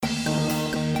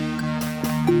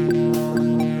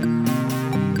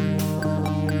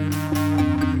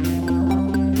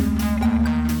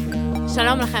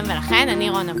שלום לכם ולכן, אני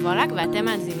רונה וולק, ואתם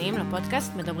מאזינים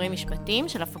לפודקאסט מדברים משפטים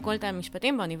של הפקולטה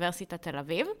למשפטים באוניברסיטת תל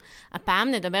אביב.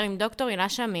 הפעם נדבר עם דוקטור הילה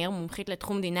שמיר, מומחית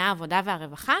לתחום דיני העבודה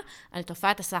והרווחה, על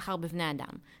תופעת הסחר בבני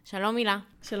אדם. שלום הילה.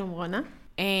 שלום רונה.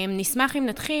 נשמח אם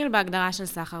נתחיל בהגדרה של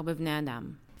סחר בבני אדם.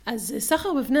 אז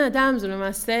סחר בבני אדם זו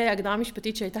למעשה הגדרה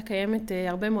משפטית שהייתה קיימת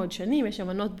הרבה מאוד שנים. יש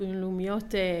אמנות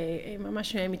בינלאומיות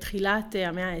ממש מתחילת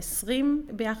המאה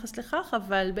ה-20 ביחס לכך,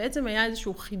 אבל בעצם היה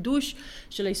איזשהו חידוש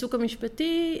של העיסוק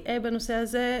המשפטי בנושא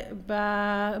הזה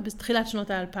בתחילת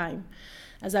שנות ה-2000.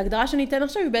 אז ההגדרה שאני אתן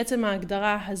עכשיו היא בעצם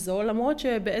ההגדרה הזו, למרות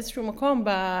שבאיזשהו מקום,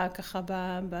 ככה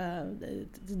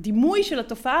בדימוי של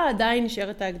התופעה עדיין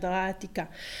נשארת ההגדרה העתיקה.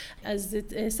 אז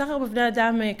סחר בבני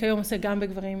אדם כיום עושה גם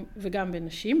בגברים וגם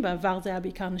בנשים, בעבר זה היה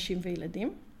בעיקר נשים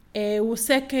וילדים. הוא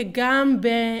עוסק גם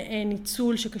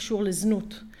בניצול שקשור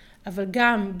לזנות, אבל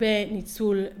גם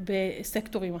בניצול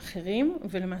בסקטורים אחרים,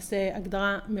 ולמעשה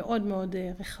הגדרה מאוד מאוד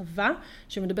רחבה,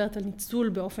 שמדברת על ניצול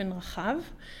באופן רחב.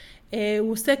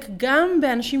 הוא עוסק גם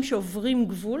באנשים שעוברים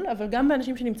גבול, אבל גם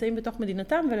באנשים שנמצאים בתוך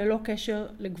מדינתם וללא קשר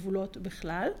לגבולות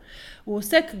בכלל. הוא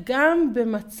עוסק גם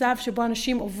במצב שבו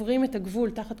אנשים עוברים את הגבול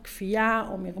תחת כפייה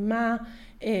או מרמה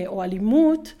או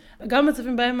אלימות, גם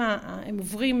במצבים בהם הם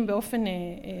עוברים באופן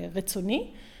רצוני.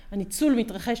 הניצול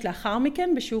מתרחש לאחר מכן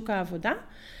בשוק העבודה,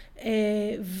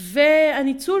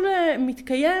 והניצול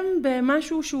מתקיים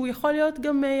במשהו שהוא יכול להיות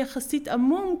גם יחסית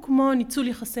עמום, כמו ניצול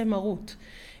יחסי מרות.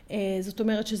 זאת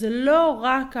אומרת שזה לא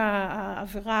רק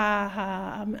העבירה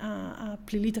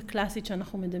הפלילית הקלאסית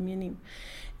שאנחנו מדמיינים.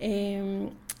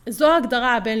 זו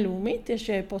ההגדרה הבינלאומית, יש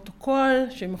פרוטוקול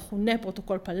שמכונה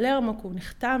פרוטוקול פלרמו, הוא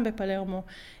נחתם בפלרמו,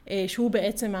 שהוא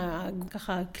בעצם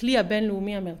ככה הכלי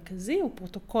הבינלאומי המרכזי, הוא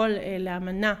פרוטוקול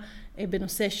לאמנה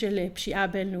בנושא של פשיעה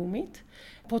בינלאומית.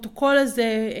 הפרוטוקול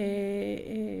הזה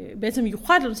בעצם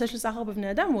מיוחד לנושא של סחר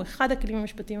בבני אדם, הוא אחד הכלים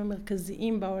המשפטיים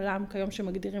המרכזיים בעולם כיום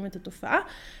שמגדירים את התופעה.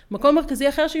 מקום מרכזי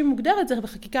אחר שהיא מוגדרת זה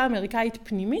בחקיקה אמריקאית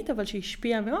פנימית, אבל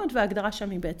שהשפיעה מאוד, וההגדרה שם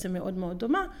היא בעצם מאוד מאוד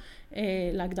דומה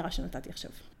להגדרה שנתתי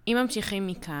עכשיו. אם ממשיכים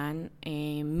מכאן,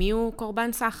 מי הוא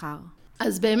קורבן סחר?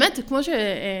 אז באמת, כמו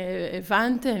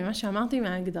שהבנת מה שאמרתי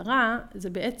מההגדרה, זה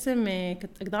בעצם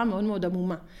הגדרה מאוד מאוד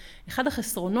עמומה. אחד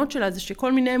החסרונות שלה זה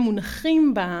שכל מיני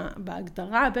מונחים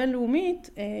בהגדרה הבינלאומית,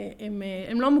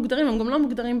 הם לא מוגדרים, הם גם לא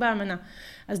מוגדרים באמנה.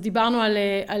 אז דיברנו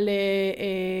על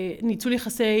ניצול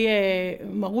יחסי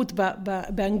מרות,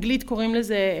 באנגלית קוראים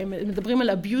לזה, מדברים על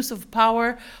abuse of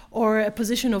power or a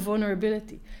position of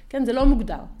vulnerability. כן, זה לא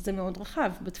מוגדר, זה מאוד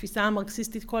רחב. בתפיסה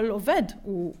המרקסיסטית כל עובד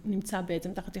הוא נמצא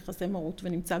בעצם תחת יחסי מרות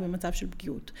ונמצא במצב של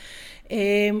פגיעות.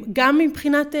 גם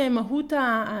מבחינת מהות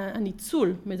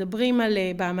הניצול, מדברים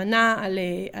באמנה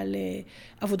על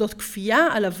עבודות כפייה,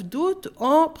 על עבדות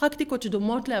או פרקטיקות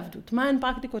שדומות לעבדות. מה הן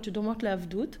פרקטיקות שדומות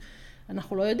לעבדות?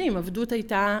 אנחנו לא יודעים, עבדות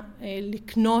הייתה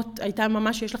לקנות, הייתה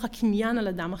ממש שיש לך קניין על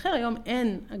אדם אחר, היום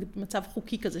אין מצב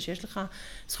חוקי כזה שיש לך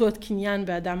זכויות קניין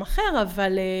באדם אחר,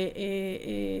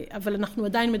 אבל אנחנו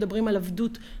עדיין מדברים על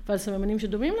עבדות ועל סממנים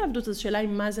שדומים לעבדות, אז השאלה היא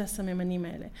מה זה הסממנים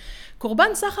האלה. קורבן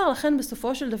סחר לכן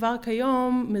בסופו של דבר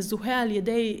כיום מזוהה על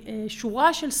ידי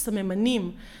שורה של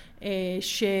סממנים,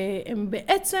 שהם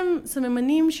בעצם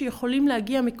סממנים שיכולים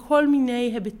להגיע מכל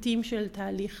מיני היבטים של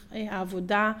תהליך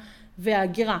העבודה,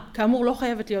 והגירה, כאמור לא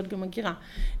חייבת להיות גם הגירה.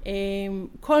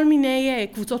 כל מיני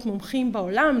קבוצות מומחים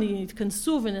בעולם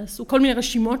התכנסו ונעשו כל מיני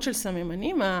רשימות של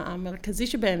סממנים, המרכזי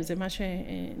שבהם זה מה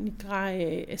שנקרא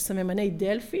סממני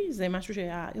דלפי, זה משהו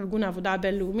שהארגון העבודה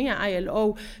הבינלאומי,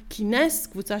 ה-ILO, כינס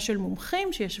קבוצה של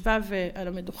מומחים שישבה על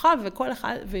המדוכה וכל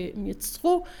אחד, והם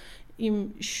יצרו עם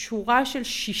שורה של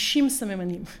 60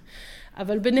 סממנים.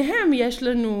 אבל ביניהם יש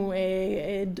לנו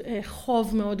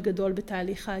חוב מאוד גדול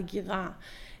בתהליך ההגירה,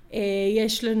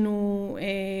 יש לנו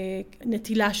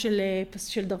נטילה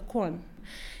של דרכון,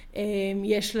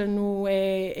 יש לנו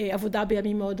עבודה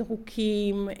בימים מאוד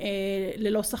ארוכים,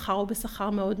 ללא שכר או בשכר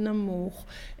מאוד נמוך,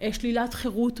 שלילת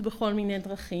חירות בכל מיני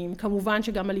דרכים, כמובן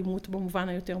שגם אלימות במובן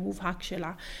היותר מובהק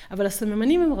שלה, אבל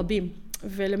הסממנים הם רבים,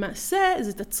 ולמעשה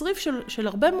זה תצריף של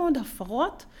הרבה מאוד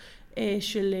הפרות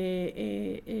של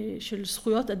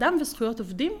זכויות אדם וזכויות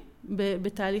עובדים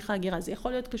בתהליך ההגירה. זה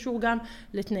יכול להיות קשור גם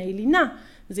לתנאי לינה,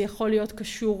 זה יכול להיות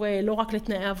קשור לא רק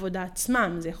לתנאי העבודה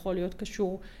עצמם, זה יכול להיות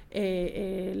קשור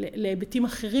להיבטים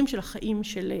אחרים של החיים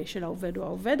של העובד או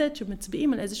העובדת,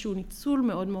 שמצביעים על איזשהו ניצול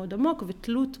מאוד מאוד עמוק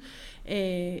ותלות,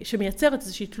 שמייצרת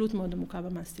איזושהי תלות מאוד עמוקה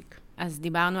במעסיק. אז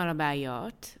דיברנו על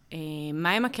הבעיות.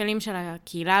 מה הם הכלים של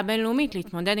הקהילה הבינלאומית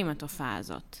להתמודד עם התופעה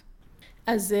הזאת?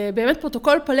 אז באמת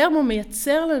פרוטוקול פלרמו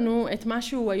מייצר לנו את מה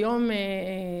שהוא היום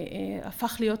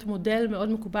הפך להיות מודל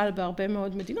מאוד מקובל בהרבה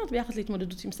מאוד מדינות ביחס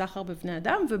להתמודדות עם סחר בבני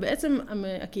אדם, ובעצם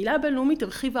הקהילה הבינלאומית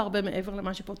הרחיבה הרבה מעבר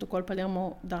למה שפרוטוקול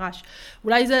פלרמו דרש.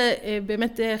 אולי זה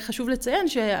באמת חשוב לציין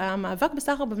שהמאבק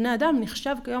בסחר בבני אדם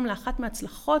נחשב כיום לאחת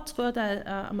מהצלחות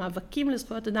המאבקים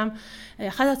לזכויות אדם,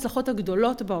 אחת ההצלחות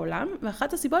הגדולות בעולם,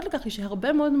 ואחת הסיבות לכך היא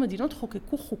שהרבה מאוד מדינות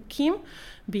חוקקו חוקים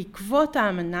בעקבות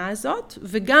האמנה הזאת,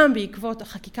 וגם בעקבות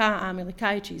החקיקה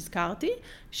האמריקאית שהזכרתי,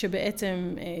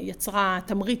 שבעצם יצרה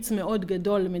תמריץ מאוד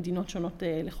גדול למדינות שונות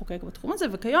לחוקק בתחום הזה,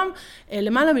 וכיום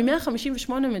למעלה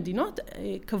מ-158 מדינות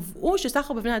קבעו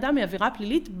שסחר בבני אדם היא עבירה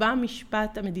פלילית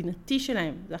במשפט המדינתי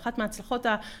שלהם. זו אחת מההצלחות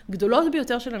הגדולות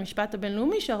ביותר של המשפט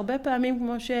הבינלאומי, שהרבה פעמים,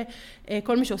 כמו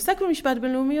שכל מי שעוסק במשפט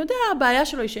בינלאומי יודע, הבעיה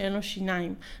שלו היא שאין לו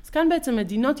שיניים. אז כאן בעצם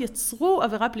מדינות יצרו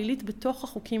עבירה פלילית בתוך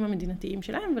החוקים המדינתיים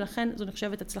שלהם, ולכן זו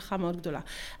נחשבת הצלחה מאוד גדולה.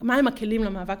 מה הם הכלים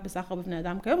למאבק בסחר בבני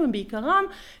אדם כיום? הם בעיקרם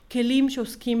כלים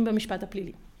שעוסקים במשפט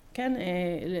הפלילי. כן,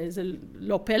 זה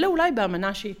לא פלא אולי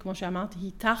באמנה שהיא, כמו שאמרתי,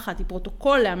 היא תחת, היא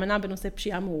פרוטוקול לאמנה בנושא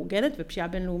פשיעה מאורגנת ופשיעה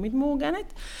בינלאומית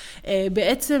מאורגנת.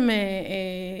 בעצם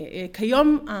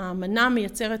כיום האמנה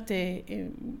מייצרת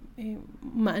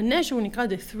מענה שהוא נקרא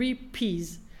the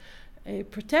 3Ps,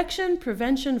 protection,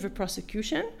 prevention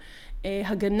ו-prosecution.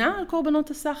 הגנה על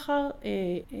קורבנות הסחר,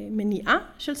 מניעה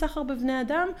של סחר בבני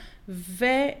אדם,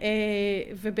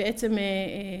 ובעצם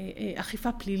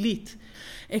אכיפה פלילית.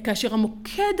 כאשר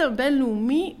המוקד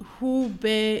הבינלאומי הוא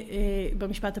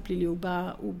במשפט הפלילי, הוא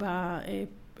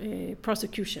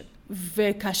ב-prosecution.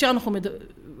 וכאשר אנחנו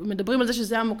מדברים על זה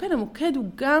שזה המוקד הוא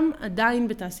גם עדיין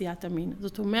בתעשיית המין.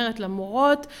 זאת אומרת,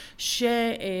 למרות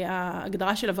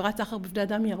שההגדרה של עבירת סחר בבני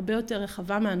אדם היא הרבה יותר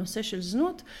רחבה מהנושא של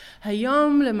זנות,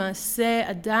 היום למעשה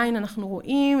עדיין אנחנו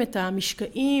רואים את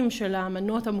המשקעים של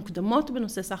האמנות המוקדמות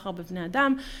בנושא סחר בבני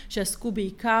אדם, שעסקו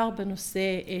בעיקר בנושא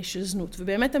של זנות.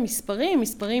 ובאמת מספרים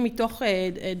מתוך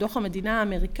דוח המדינה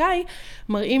האמריקאי,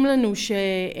 מראים לנו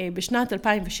שבשנת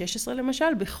 2016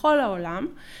 למשל, בכל העולם,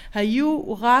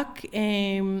 היו רק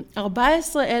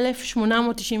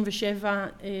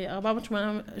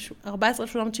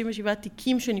 14,897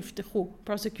 תיקים שנפתחו,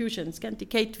 prosecutions, כן,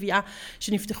 תיקי תביעה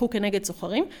שנפתחו כנגד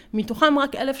סוחרים, מתוכם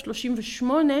רק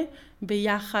 1,038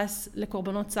 ביחס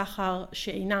לקורבנות סחר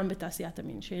שאינם בתעשיית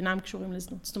המין, שאינם קשורים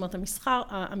לזנות. זאת אומרת,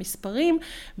 המספרים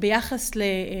ביחס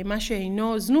למה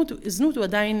שאינו זנות הוא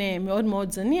עדיין מאוד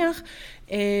מאוד זניח,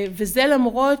 וזה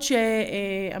למרות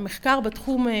שהמחקר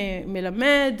בתחום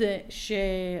מלמד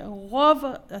שרוב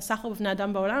הסחר בבני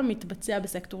אדם בעולם מתבצע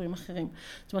בסקטורים אחרים.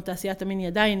 זאת אומרת, תעשיית המין היא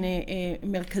עדיין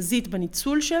מרכזית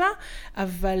בניצול שלה,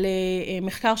 אבל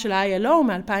מחקר של ה-ILO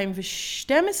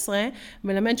מ-2012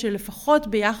 מלמד שלפחות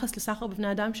ביחס לסחר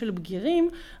בבני אדם של בגירים,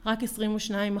 רק 22%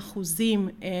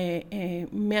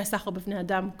 מהסחר בבני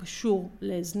אדם קשור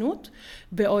לזנות,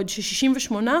 בעוד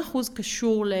ש-68%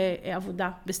 קשור לעבודה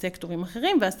בסקטורים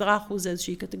אחרים, ו10% זה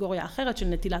איזושהי קטגוריה אחרת של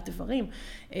נטילת איברים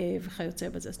וכיוצא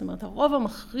בזה. זאת אומרת, הרוב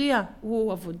המכריע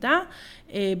הוא עבודה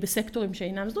בסקטורים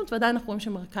שאינם זנות, ועדיין אנחנו רואים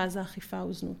שמרכז האכיפה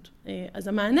הוא זנות. אז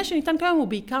המענה שניתן כיום הוא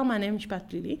בעיקר מענה משפט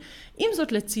פלילי. עם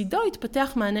זאת, לצידו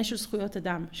התפתח מענה של זכויות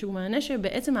אדם, שהוא מענה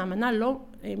שבעצם האמנה לא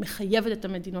מחייבת את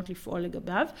המדינות לפעול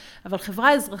לגביו, אבל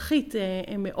חברה אזרחית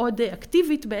מאוד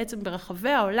אקטיבית בעצם ברחבי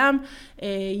העולם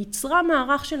יצרה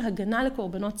מערך של הגנה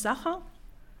לקורבנות סחר.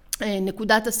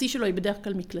 נקודת השיא שלו היא בדרך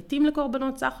כלל מקלטים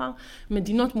לקורבנות סחר.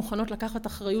 מדינות מוכנות לקחת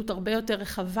אחריות הרבה יותר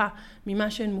רחבה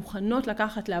ממה שהן מוכנות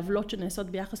לקחת לעוולות שנעשות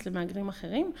ביחס למהגרים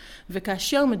אחרים,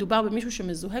 וכאשר מדובר במישהו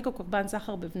שמזוהה כקורבן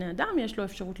סחר בבני אדם, יש לו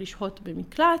אפשרות לשהות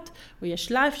במקלט, או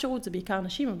יש לה אפשרות, זה בעיקר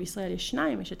נשים, אבל בישראל יש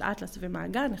שניים, יש את אטלס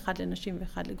ומעגן, אחד לנשים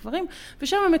ואחד לגברים,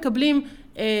 ושם הם מקבלים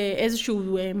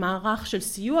איזשהו מערך של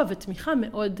סיוע ותמיכה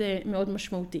מאוד, מאוד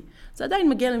משמעותי. זה עדיין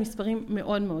מגיע למספרים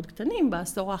מאוד מאוד קטנים,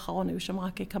 בעשור האחרון היו שם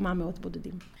רק כמה מאות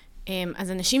בודדים.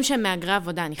 אז אנשים שהם מהגרי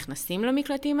עבודה נכנסים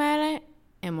למקלטים האלה,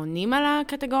 הם עונים על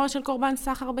הקטגוריה של קורבן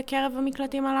סחר בקרב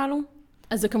המקלטים הללו?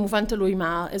 אז זה כמובן תלוי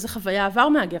איזה חוויה עבר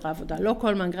מהגרי עבודה. לא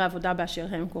כל מהגרי עבודה באשר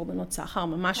הם קורבנות סחר,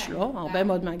 ממש לא. הרבה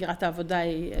מאוד מהגרת העבודה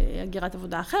היא הגירת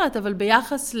עבודה אחרת, אבל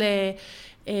ביחס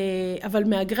אבל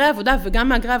מהגרי עבודה וגם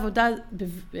מהגרי עבודה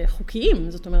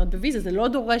חוקיים, זאת אומרת בוויזה, זה לא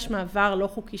דורש מעבר לא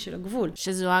חוקי של הגבול.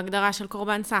 שזו ההגדרה של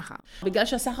קורבן סחר. בגלל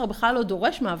שהסחר בכלל לא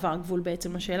דורש מעבר גבול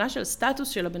בעצם, השאלה של סטטוס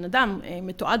של הבן אדם,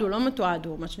 מתועד או לא מתועד,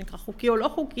 או מה שנקרא חוקי או לא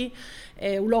חוקי,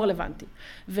 הוא לא רלוונטי.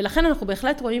 ולכן אנחנו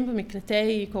בהחלט רואים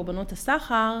במקלטי קורבנות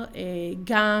הסחר,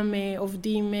 גם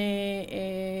עובדים,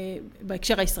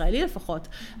 בהקשר הישראלי לפחות,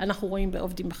 אנחנו רואים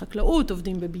עובדים בחקלאות,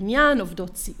 עובדים בבניין,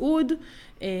 עובדות סיעוד,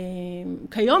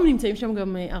 כיום נמצאים שם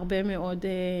גם הרבה מאוד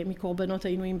מקורבנות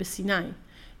העינויים בסיני.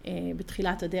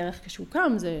 בתחילת הדרך כשהוא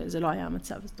קם, זה לא היה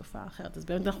המצב, זו תופעה אחרת. אז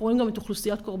באמת אנחנו רואים גם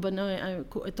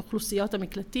את אוכלוסיות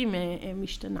המקלטים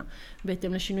משתנה,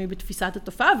 בהתאם לשינוי בתפיסת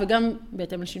התופעה, וגם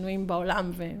בהתאם לשינויים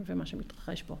בעולם ומה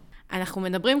שמתרחש בו. אנחנו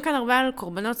מדברים כאן הרבה על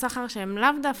קורבנות סחר שהם לאו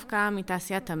דווקא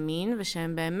מתעשיית המין,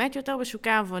 ושהם באמת יותר בשוקי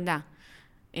העבודה.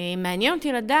 מעניין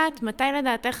אותי לדעת מתי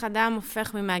לדעתך אדם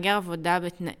הופך ממהגר עבודה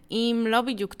בתנאים לא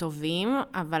בדיוק טובים,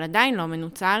 אבל עדיין לא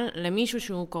מנוצל, למישהו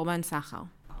שהוא קורבן סחר.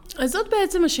 אז זאת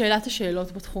בעצם השאלת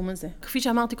השאלות בתחום הזה. כפי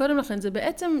שאמרתי קודם לכן, זה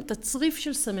בעצם תצריף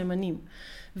של סממנים.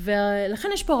 ולכן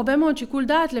יש פה הרבה מאוד שיקול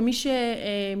דעת למי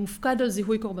שמופקד על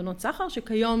זיהוי קורבנות סחר,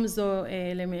 שכיום זו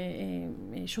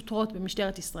שוטרות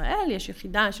במשטרת ישראל, יש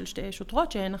יחידה של 2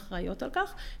 שוטרות שהן אחראיות על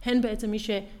כך, הן בעצם מי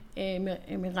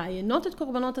שמראיינות את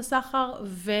קורבנות הסחר,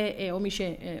 או מי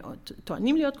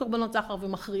שטוענים להיות קורבנות סחר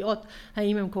ומכריעות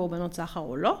האם הם קורבנות סחר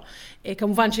או לא.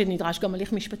 כמובן שנדרש גם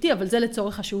הליך משפטי, אבל זה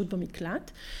לצורך השהות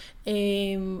במקלט.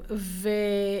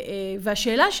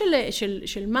 והשאלה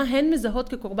של מה הן מזהות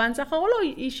כקורבן סחר או לא,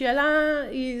 היא שאלה,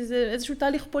 זה איזשהו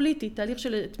תהליך פוליטי, תהליך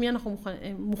של את מי אנחנו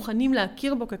מוכנים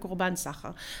להכיר בו כקורבן סחר.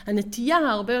 הנטייה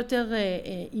הרבה יותר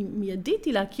מיידית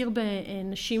היא להכיר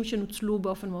בנשים שנוצלו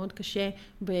באופן מאוד קשה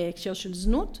בהקשר של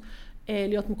זנות,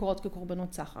 להיות מוכרות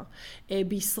כקורבנות סחר.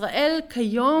 בישראל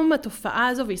כיום התופעה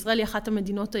הזו, וישראל היא אחת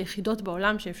המדינות היחידות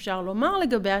בעולם שאפשר לומר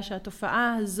לגביה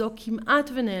שהתופעה הזו כמעט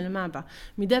ונעלמה בה.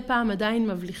 מדי פעם עדיין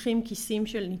מבליחים כיסים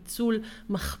של ניצול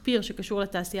מחפיר שקשור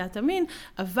לתעשיית המין,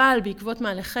 אבל בעקבות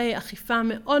מהלכי אכיפה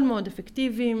מאוד מאוד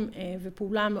אפקטיביים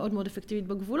ופעולה מאוד מאוד אפקטיבית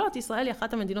בגבולות, ישראל היא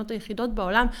אחת המדינות היחידות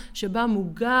בעולם שבה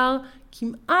מוגר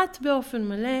כמעט באופן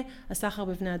מלא הסחר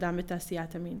בבני אדם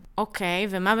בתעשיית המין. אוקיי,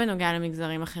 ומה בנוגע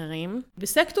למגזרים אחרים?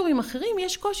 בסקטורים אחרים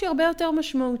יש קושי הרבה יותר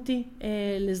משמעותי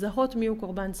לזהות מי הוא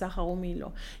קורבן סחר או מי לא.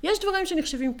 יש דברים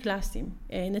שנחשבים קלאסיים,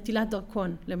 נטילת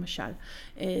דרכון למשל,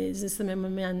 זה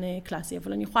סממן קלאסי,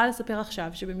 אבל אני יכולה לספר עכשיו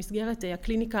שבמסגרת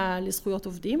הקליניקה לזכויות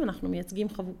עובדים, אנחנו מייצגים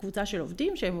קבוצה של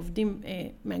עובדים שהם עובדים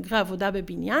מהגרי עבודה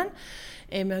בבניין,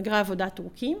 מהגרי עבודה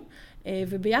טורקים,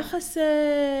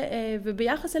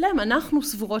 וביחס אליהם אנחנו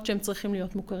סבורות שהם צריכים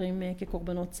להיות מוכרים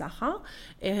כקורבנות סחר.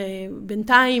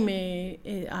 בינתיים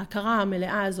ההכרה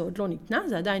המלאה הזו עוד לא ניתנה,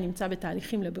 זה עדיין נמצא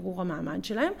בתהליכים לבירור המעמד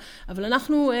שלהם, אבל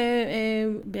אנחנו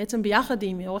בעצם ביחד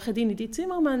עם עורכת דין עידית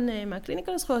צימרמן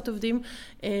מהקליניקה לזכויות עובדים,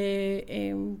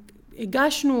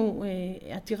 הגשנו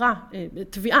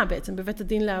תביעה בעצם בבית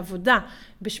הדין לעבודה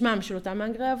בשמם של אותם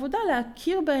מהגרי עבודה,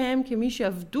 להכיר בהם כמי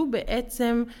שעבדו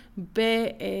בעצם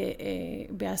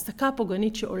בהעסקה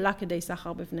פוגענית שעולה כדי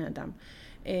סחר בבני אדם.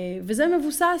 וזה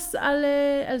מבוסס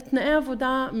על תנאי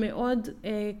עבודה מאוד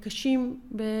קשים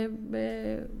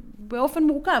באופן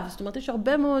מורכב, זאת אומרת יש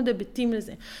הרבה מאוד היבטים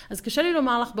לזה. אז קשה לי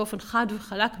לומר לך באופן חד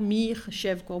וחלק מי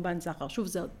יחשב קורבן סחר. שוב,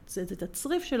 זה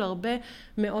תצריף של הרבה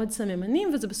מאוד סממנים,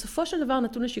 וזה בסופו של דבר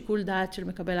נתון לשיקול דעת של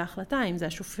מקבל ההחלטה, אם זה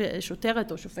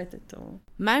שוטרת או שופטת.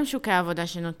 מה עם שוקי העבודה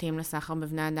שנוטים לסחר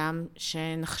בבני אדם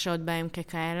שנחשוד בהם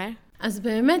ככאלה? אז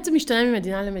באמת זה משתנה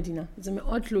ממדינה למדינה, זה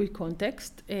מאוד תלוי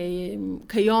קונטקסט.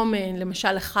 כיום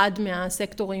למשל אחד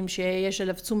מהסקטורים שיש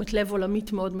עליו תשומת לב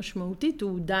עולמית מאוד משמעותית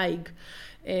הוא דייג.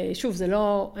 שוב, זה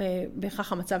לא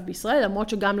בהכרח המצב בישראל, למרות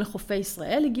שגם לחופי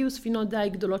ישראל הגיעו ספינות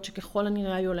דייג גדולות שככל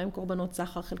הנראה היו להם קורבנות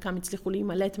סחר, חלקם הצליחו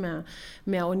להימלט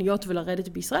מהאוניות ולרדת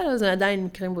בישראל, אז זה עדיין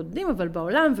מקרים בודדים, אבל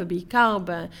בעולם ובעיקר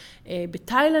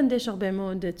בתאילנד יש הרבה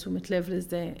מאוד תשומת לב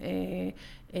לזה,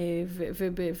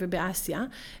 ובאסיה.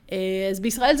 אז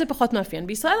בישראל זה פחות מאפיין.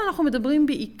 בישראל אנחנו מדברים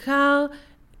בעיקר,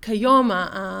 כיום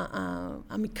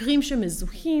המקרים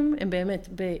שמזוהים הם באמת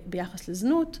ביחס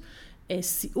לזנות,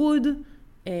 סיעוד,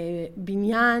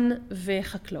 בניין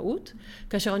וחקלאות.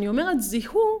 כאשר אני אומרת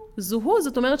זוהו,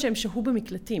 זאת אומרת שהם שהו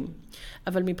במקלטים.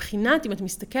 אבל מבחינת, אם את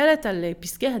מסתכלת על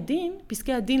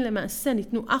פסקי הדין למעשה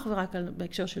ניתנו אך ורק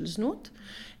בהקשר של זנות.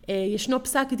 ישנו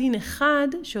פסק דין אחד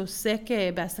שעוסק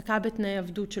בהעסקה בתנאי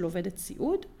עבדות של עובדת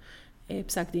סיעוד,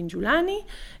 פסק דין ג'ולני,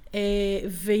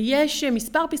 ויש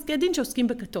מספר פסקי דין שעוסקים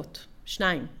בכתות,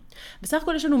 2. בסך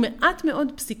הכל יש לנו מעט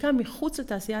מאוד פסיקה מחוץ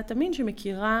לתעשיית המין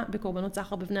שמכירה בקורבנות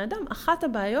סחר בבני אדם. אחת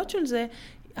הבעיות של זה,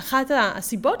 אחת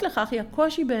הסיבות לכך היא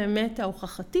הקושי באמת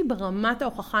ההוכחתי ברמת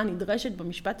ההוכחה הנדרשת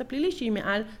במשפט הפלילי שהיא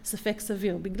מעל ספק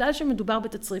סביר, בגלל שמדובר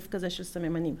בתצריף כזה של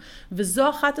סממנים. וזו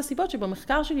אחת הסיבות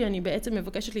שבמחקר שלי אני בעצם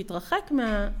מבקשת להתרחק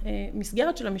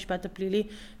מהמסגרת של המשפט הפלילי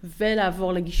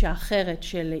ולעבור לגישה אחרת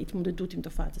של התמודדות עם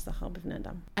תופעת הסחר בבני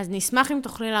אדם. אז נשמח אם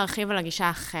תוכלי להרחיב על הגישה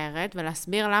האחרת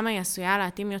ולהסביר למה היא עשויה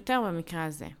להתאים יותר במקרה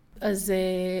הזה. אז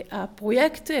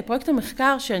פרויקט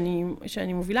המחקר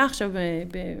שאני מובילה עכשיו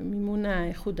במימון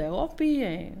האיחוד האירופי,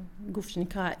 גוף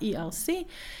שנקרא ERC,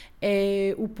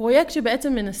 הוא פרויקט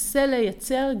שבעצם מנסה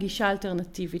לייצר גישה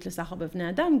אלטרנטיבית לסחר בבני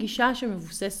אדם, גישה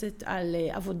שמבוססת על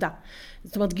עבודה.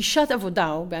 זאת אומרת, גישת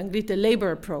עבודה, או באנגלית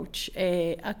ה-labor approach.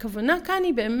 הכוונה כאן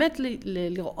היא באמת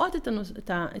לראות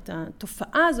את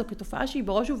התופעה הזו כתופעה שהיא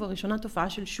בראש ובראשונה תופעה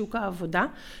של שוק העבודה,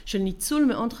 של ניצול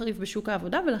מאוד חריף בשוק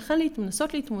העבודה, ולכן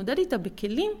לנסות להתמודד איתה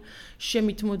בכלים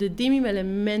שמתמודדים עם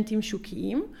אלמנטים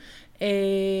שוקיים,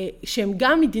 שהם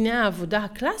גם מדיני העבודה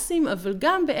הקלאסיים, אבל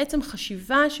גם בעצם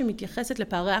חשיבה שמתייחסת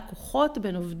לפערי הכוחות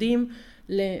בין עובדים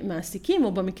למעסיקים,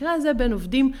 או במקרה הזה בין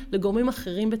עובדים לגורמים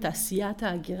אחרים בתעשיית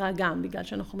ההגירה גם, בגלל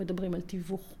שאנחנו מדברים על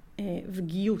תיווך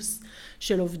וגיוס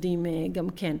של עובדים גם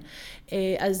כן.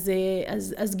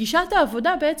 אז גישת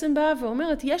העבודה בעצם באה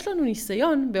ואומרת, יש לנו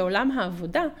ניסיון בעולם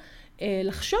העבודה,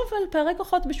 לחשוב על פערי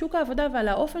כוחות בשוק העבודה ועל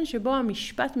האופן שבו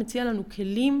המשפט מציע לנו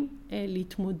כלים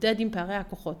להתמודד עם פערי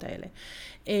הכוחות האלה.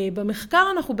 במחקר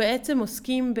אנחנו בעצם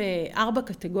עוסקים ב4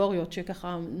 קטגוריות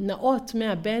שככה נעות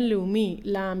מהבינלאומי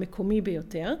למקומי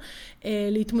ביותר,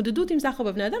 להתמודדות עם סחר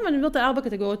בבני אדם, ואני מדברת על 4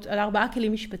 קטגוריות, על 4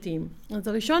 כלים משפטיים. אז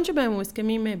הראשון שבהם הוא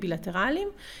הסכמים בילטרליים,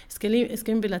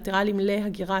 הסכמים בילטרליים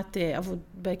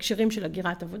בהקשרים של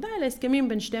הגירת עבודה, אלה הסכמים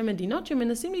בין 2 מדינות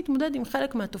שמנסים להתמודד עם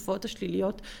חלק מהתופעות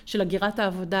השליליות של הגירת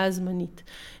העבודה הזמנית.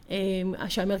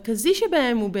 שהמרכזי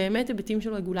שבהם הוא באמת היבטים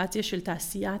של רגולציה של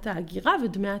תעשיית ההגירה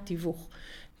ודמי התיווך.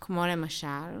 כמו למשל?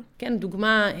 כן,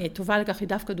 דוגמה טובה לכך היא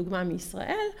דווקא דוגמה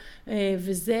מישראל,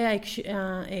 וזה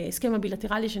ההסכם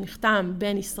הבילטרלי שנחתם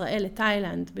בין ישראל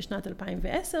לתאילנד בשנת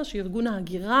 2010, שארגון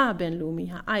ההגירה הבינלאומי,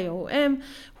 ה-IOM,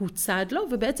 הוא צד לו,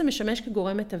 ובעצם משמש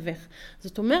כגורם מתווך.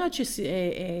 זאת אומרת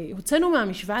שהוצאנו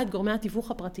מהמשוואה את גורמי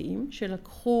התיווך הפרטיים,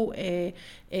 שלקחו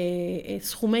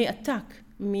סכומי עתק,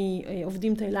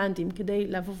 מעובדים תאילנדים כדי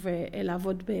לבוא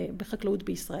ולעבוד בחקלאות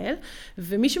בישראל,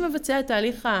 ומי שמבצע את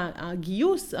תהליך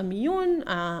הגיוס, המיון,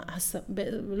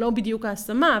 לא בדיוק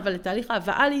ההשמה, אבל את תהליך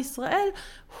ההבאה לישראל,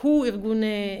 הוא ארגון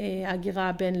ההגירה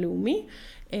הבינלאומי,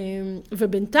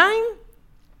 ובינתיים,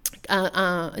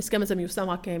 ההסכם הזה מיושם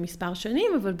רק מספר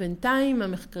שנים, אבל בינתיים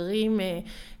המחקרים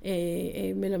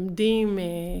מלמדים,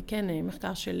 כן,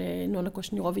 מחקר של נונה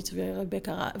קושנירוביץ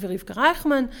ורבקה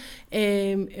רייכמן,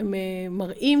 הם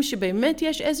מראים שבאמת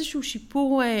יש איזשהו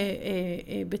שיפור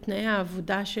בתנאי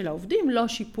העבודה של העובדים, לא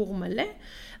שיפור מלא,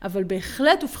 אבל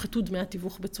בהחלט הופחתו דמי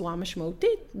התיווך בצורה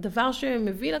משמעותית, דבר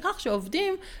שמביא לכך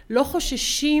שהעובדים לא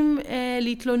חוששים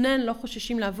להתלונן, לא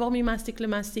חוששים לעבור ממעסיק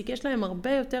למעסיק, יש להם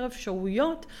הרבה יותר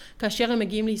אפשרויות כאשר הם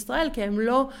מגיעים לישראל, כי הם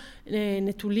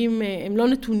לא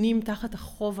נתונים תחת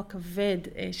החוב הכבד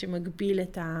שמגביל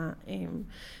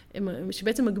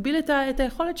שבעצם מגביל את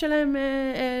היכולת שלהם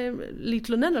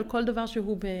להתלונן על כל דבר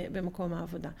שהוא במקום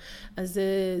העבודה. אז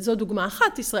זו דוגמה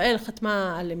אחת, ישראל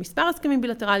חתמה על מספר הסכמים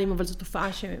בילטרליים, אבל זו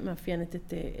תופעה שמאפיינת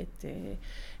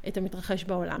את המתרחש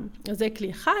בעולם. אז זה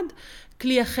כלי אחד.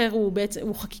 כלי אחר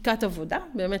הוא חקיקת עבודה,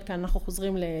 באמת כאן אנחנו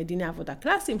חוזרים לדיני עבודה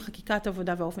קלאסיים, חקיקת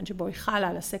עבודה והאופן שבו היא חלה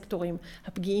על הסקטורים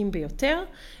הפגיעים ביותר.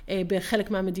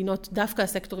 בחלק מהמדינות דווקא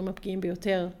הסקטורים הפגיעים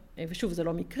ביותר, ושוב זה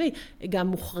לא מקרי, גם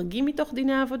מוחרגים מתוך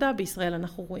דיני העבודה. בישראל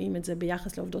אנחנו רואים את זה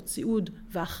ביחס לעובדות סיעוד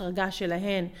וההחרגה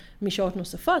שלהן משעות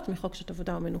נוספות, מחוק שעות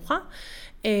עבודה ומנוחה.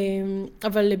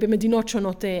 אבל במדינות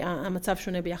שונות המצב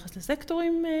שונה ביחס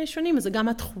לסקטורים שונים, אז זה גם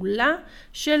התחולה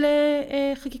של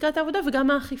חקיקת העבודה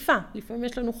וגם האכיפה. לפעמים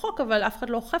יש לנו חוק, אבל אף אחד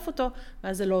לא אוכף אותו,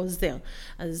 ואז זה לא עוזר.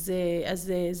 אז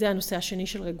זה הנושא השני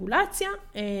של רגולציה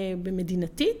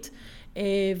במדינתית.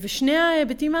 ושני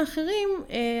ההיבטים האחרים,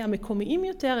 המקומיים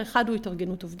יותר, אחד הוא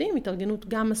התארגנות עובדים, התארגנות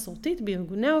גם מסורתית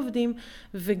בארגוני עובדים,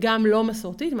 וגם לא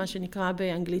מסורתית, מה שנקרא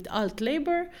באנגלית alt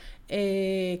labor,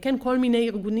 כן, כל מיני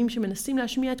ארגונים שמנסים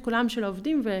להשמיע את קולם של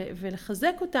העובדים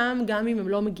ולחזק אותם, גם אם הם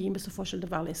לא מגיעים בסופו של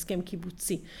דבר להסכם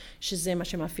קיבוצי, שזה מה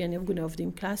שמאפיין ארגוני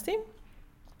עובדים קלאסיים.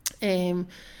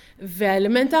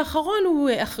 והאלמנט האחרון הוא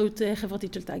אחריות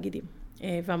חברתית של תאגידים.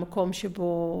 והמקום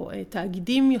שבו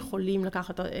תאגידים יכולים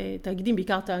לקחת, תאגידים,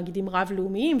 בעיקר תאגידים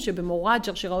רב-לאומיים, שבמורד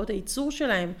שרשראות הייצור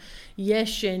שלהם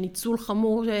יש ניצול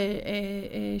חמור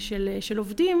של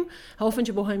עובדים, האופן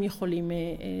שבו הם יכולים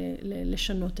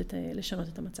לשנות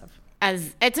את המצב.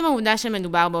 אז עצם העובדה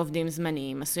שמדובר בעובדים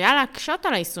זמניים, עשויה להקשות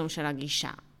על היישום של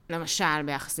הגישה, למשל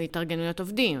ביחס להתארגנויות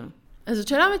עובדים. אז זאת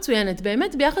שאלה מצוינת.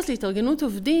 באמת ביחס להתארגנות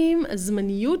עובדים,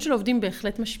 הזמניות של עובדים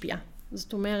בהחלט משפיעה.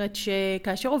 זאת אומרת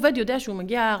שכאשר עובד יודע שהוא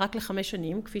מגיע רק ל5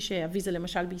 שנים, כפי שהוויזה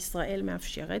למשל בישראל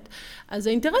מאפשרת, אז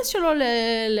האינטרס שלו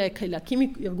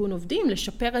להקים ארגון עובדים,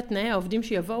 לשפר את תנאי העובדים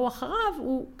שיבואו אחריו,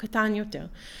 הוא קטן יותר.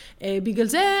 בגלל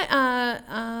זה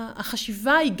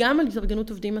החשיבה היא גם על התארגנות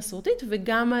עובדים מסורתית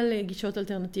וגם על גישות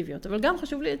אלטרנטיביות. אבל גם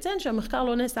חשוב לי לציין שהמחקר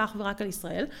לא נעשה אך ורק על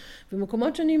ישראל.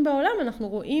 במקומות שונים בעולם אנחנו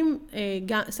רואים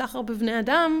סחר בבני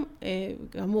אדם,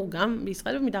 כאמור גם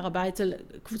בישראל במידה רבה אצל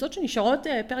קבוצות שנשארות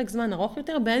פרק זמן ארוך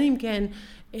יותר, בין אם כן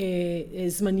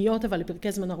זמניות אבל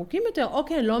לפרקי זמן ארוכים יותר, או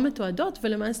כן לא מתועדות,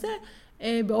 ולמעשה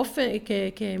באופן,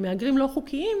 כמהגרים לא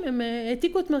חוקיים, הם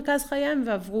העתיקו את מרכז חייהם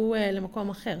ועברו למקום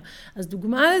אחר. אז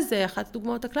דוגמה לזה, אחת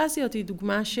הדוגמאות הקלאסיות היא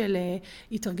דוגמה של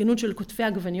התארגנות של כותבי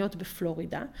עגבניות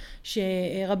בפלורידה,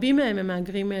 שרבים מהם הם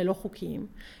מהגרים לא חוקיים,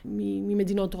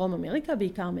 ממדינות דרום אמריקה,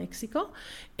 בעיקר מקסיקו,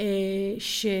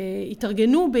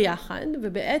 שהתארגנו ביחד,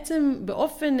 ובעצם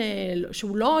באופן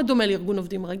שהוא לא דומה לארגון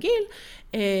עובדים רגיל,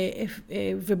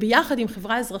 וביחד עם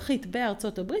חברה אזרחית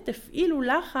בארצות הברית הפעילו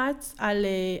לחץ על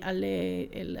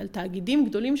תאגידים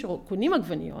גדולים שקונים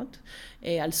עגבניות,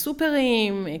 על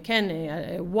סופרים, כן,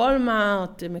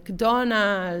 וולמארט,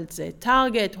 מקדונלדס,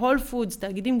 טארגט, הול פודס,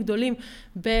 תאגידים גדולים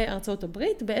בארצות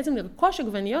הברית, בעצם לרכוש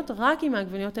עגבניות רק אם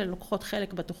העגבניות האלה לוקחות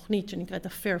חלק בתוכנית שנקראת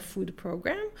ה-Fair Food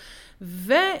Program,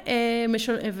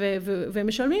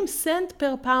 ומשלמים סנט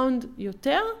פר פאונד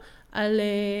יותר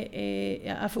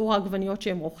עבור העגבניות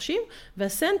שהם רוכשים,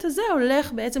 והסנט הזה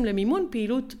הולך בעצם למימון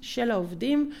פעילות של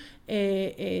העובדים,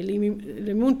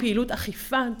 למימון פעילות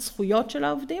אכיפה זכויות של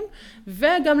העובדים,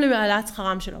 וגם להעלאת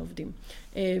שכרם של העובדים.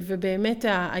 ובאמת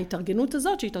ההתארגנות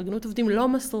הזאת, שהיא התארגנות עובדים לא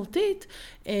מסורתית,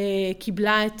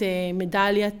 קיבלה את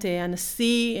מדליית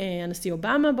הנשיא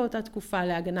אובמה באותה תקופה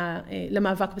להגנה,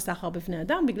 למאבק בסחר בבני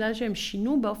אדם, בגלל שהם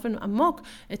שינו באופן עמוק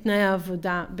את תנאי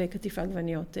העבודה בקטיף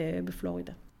העגבניות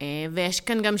בפלורידה. ויש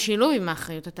כאן גם שילוב עם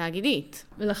האחריות התאגידית.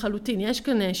 לחלוטין, יש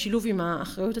כאן שילוב עם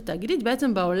האחריות התאגידית.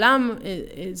 בעצם בעולם,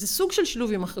 זה סוג של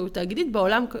שילוב עם האחריות התאגידית.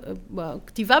 בעולם,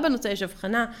 בכתיבה בנושא יש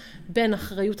הבחנה בין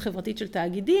אחריות חברתית של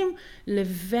תאגידים,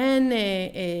 לבין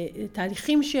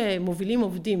תהליכים שמובילים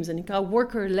עובדים. זה נקרא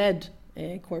worker-led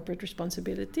corporate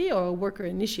responsibility, או worker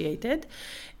initiated,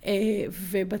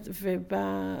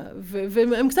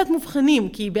 והם קצת מובחנים,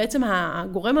 כי בעצם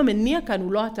הגורם המניע כאן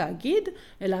הוא לא התאגיד,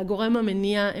 אלא הגורם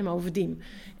המניע הם העובדים.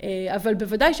 אבל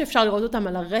בוודאי שאפשר לראות אותם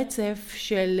על הרצף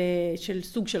של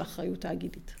סוג של אחריות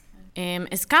תאגידית.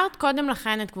 הזכרת קודם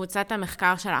לכן את קבוצת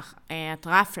המחקר שלך, את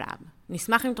רפלאב.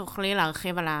 נשמח אם תוכלי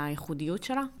להרחיב על הייחודיות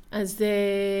שלה. אז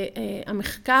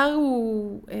המחקר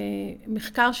הוא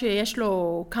מחקר שיש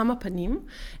לו כמה פנים,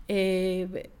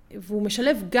 והוא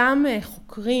משלב גם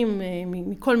חוקרים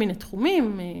מכל מיני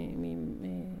תחומים,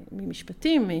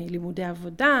 ממשפטים, מלימודי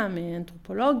עבודה,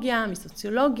 מאנתרופולוגיה,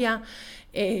 מסוציולוגיה,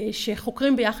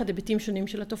 שחוקרים ביחד היבטים שונים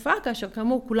של התופעה, כאשר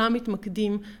כאמור כולם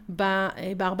מתמקדים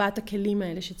בארבעת הכלים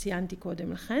האלה שציינתי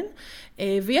קודם לכן.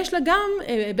 ויש לה גם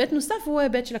היבט נוסף, הוא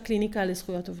ההיבט של הקליניקה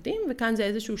לזכויות עובדים, וכאן זה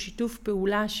איזשהו שיתוף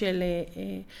פעולה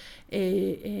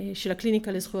של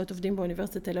הקליניקה לזכויות עובדים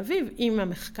באוניברסיטת תל אביב עם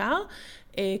המחקר,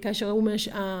 כאשר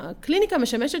הקליניקה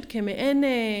משמשת כמעין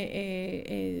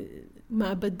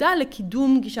מעבדה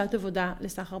לקידום גישת עבודה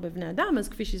לסחר בבני אדם. אז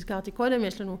כפי שהזכרתי קודם,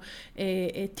 יש לנו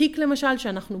תיק למשל,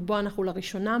 בו אנחנו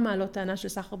לראשונה מעלות טענה של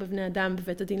סחר בבני אדם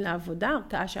בבית הדין לעבודה,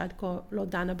 ערכאה שעד כה לא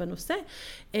דנה בנושא,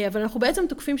 אבל אנחנו בעצם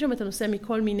תוקפים שם את הנושא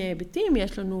מכל מיני היבטים.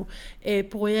 יש לנו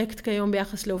פרויקט כיום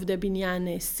ביחס לעובדי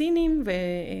בניין סינים,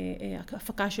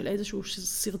 והפקה של איזשהו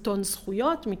סרטון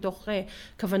זכויות, מתוך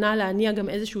כוונה להניע גם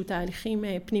איזשהו תהליכים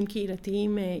פנים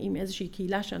קהילתיים עם איזושהי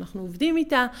קהילה שאנחנו עובדים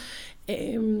איתה.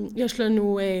 יש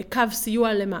לנו קו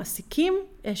סיוע למעסיקים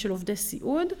של עובדי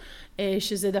סיעוד,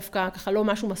 שזה דווקא ככה לא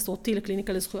משהו מסורתי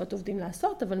לקליניקה לזכויות עובדים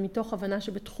לעשות, אבל מתוך הבנה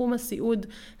שבתחום הסיעוד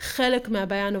חלק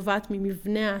מהבעיה נובעת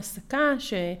ממבנה העסקה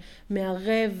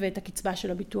שמערב את הקצבה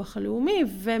של הביטוח הלאומי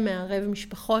ומערב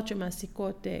משפחות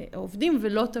שמעסיקות עובדים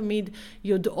ולא תמיד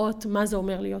יודעות מה זה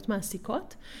אומר להיות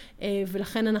מעסיקות,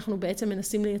 ולכן אנחנו בעצם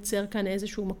מנסים לייצר כאן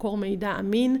איזשהו מקור מידע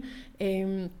אמין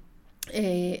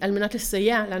על מנת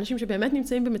לסייע לאנשים שבאמת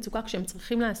נמצאים במצוקה כשהם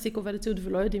צריכים להעסיק עובדת סיעוד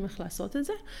ולא יודעים איך לעשות את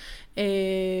זה,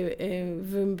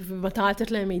 ובמטרה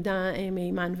לתת להם מידע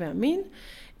מהימן ואמין.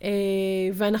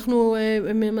 ואנחנו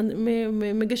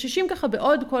מגששים ככה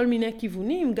בעוד כל מיני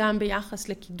כיוונים, גם ביחס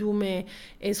לקידום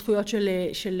זכויות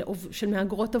של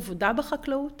מהגרות עבודה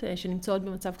בחקלאות, שנמצאות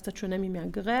במצב קצת שונה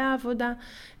ממהגרי העבודה,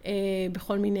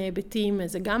 בכל מיני היבטים.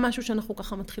 זה גם משהו שאנחנו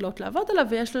ככה מתחילות לעבוד עליו,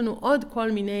 ויש לנו עוד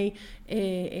כל מיני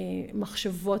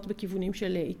מחשבות בכיוונים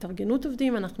של התארגנות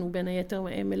עובדים. אנחנו בין היתר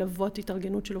מלוות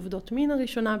התארגנות של עובדות מין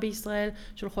הראשונה בישראל,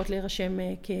 שהולכות להירשם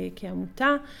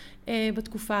כעמותה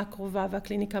בתקופה הקרובה,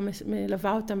 והקליניקה קליניקה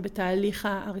מלווה אותם בתהליך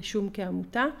הרישום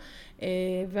כעמותה,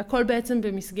 והכל בעצם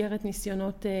במסגרת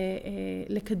ניסיונות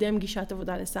לקדם גישת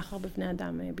עבודה לסחר בבני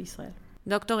אדם בישראל.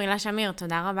 דוקטור הילה שמיר,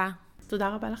 תודה רבה. תודה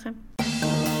רבה לכם.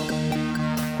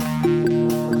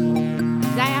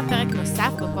 זה היה פרק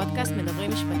נוסף בפודקאסט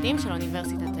מדברים משפטים של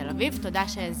אוניברסיטת תל אביב. תודה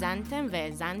שהאזנתם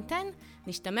והאזנתן.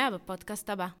 נשתמע בפודקאסט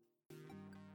הבא.